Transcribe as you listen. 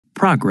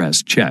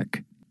Progress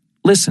check.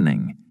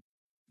 Listening.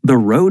 The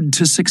road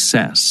to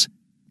success.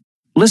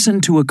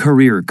 Listen to a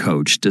career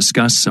coach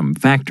discuss some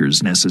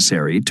factors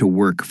necessary to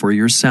work for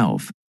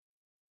yourself.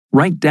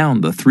 Write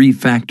down the 3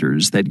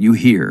 factors that you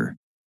hear.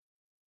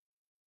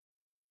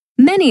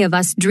 Many of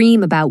us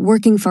dream about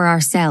working for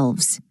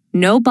ourselves.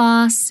 No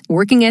boss,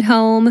 working at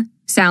home.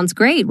 Sounds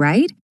great,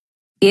 right?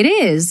 It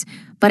is,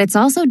 but it's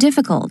also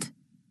difficult.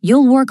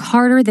 You'll work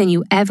harder than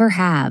you ever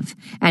have,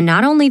 and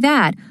not only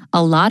that,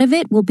 a lot of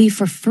it will be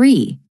for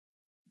free.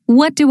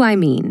 What do I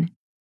mean?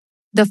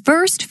 The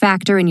first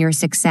factor in your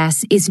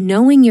success is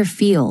knowing your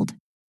field.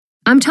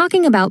 I'm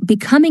talking about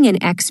becoming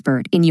an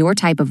expert in your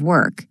type of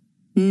work.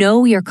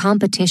 Know your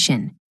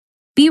competition.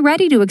 Be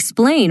ready to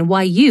explain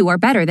why you are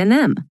better than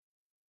them.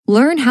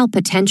 Learn how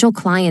potential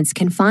clients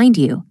can find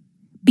you.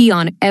 Be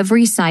on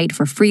every site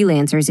for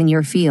freelancers in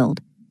your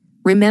field.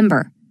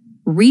 Remember,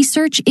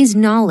 research is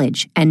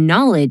knowledge, and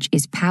knowledge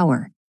is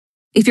power.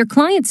 If your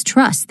clients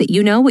trust that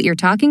you know what you're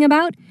talking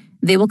about,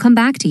 they will come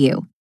back to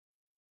you.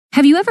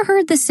 Have you ever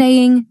heard the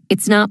saying,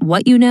 it's not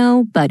what you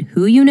know, but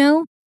who you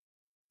know?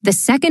 The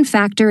second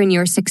factor in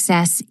your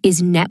success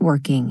is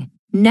networking.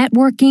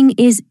 Networking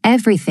is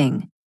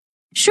everything.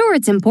 Sure,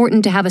 it's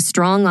important to have a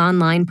strong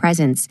online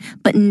presence,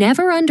 but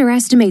never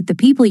underestimate the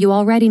people you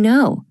already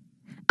know.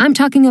 I'm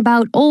talking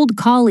about old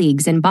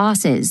colleagues and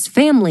bosses,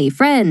 family,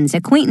 friends,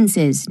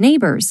 acquaintances,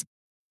 neighbors.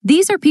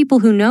 These are people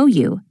who know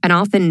you and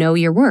often know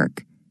your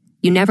work.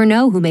 You never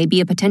know who may be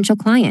a potential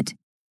client.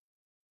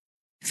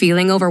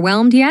 Feeling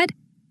overwhelmed yet?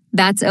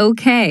 That's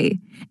okay.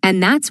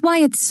 And that's why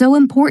it's so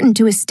important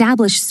to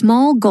establish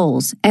small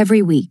goals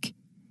every week.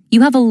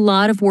 You have a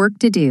lot of work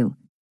to do.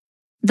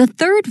 The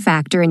third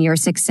factor in your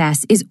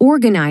success is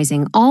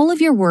organizing all of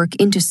your work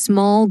into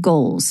small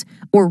goals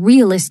or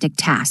realistic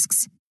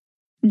tasks.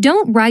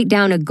 Don't write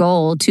down a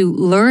goal to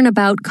learn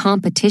about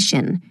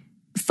competition.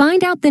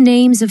 Find out the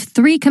names of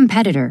 3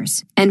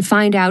 competitors and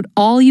find out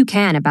all you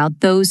can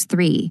about those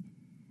 3.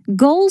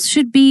 Goals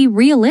should be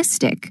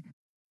realistic.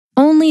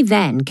 Only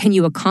then can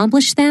you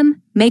accomplish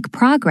them, make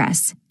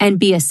progress, and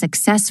be a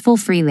successful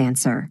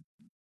freelancer.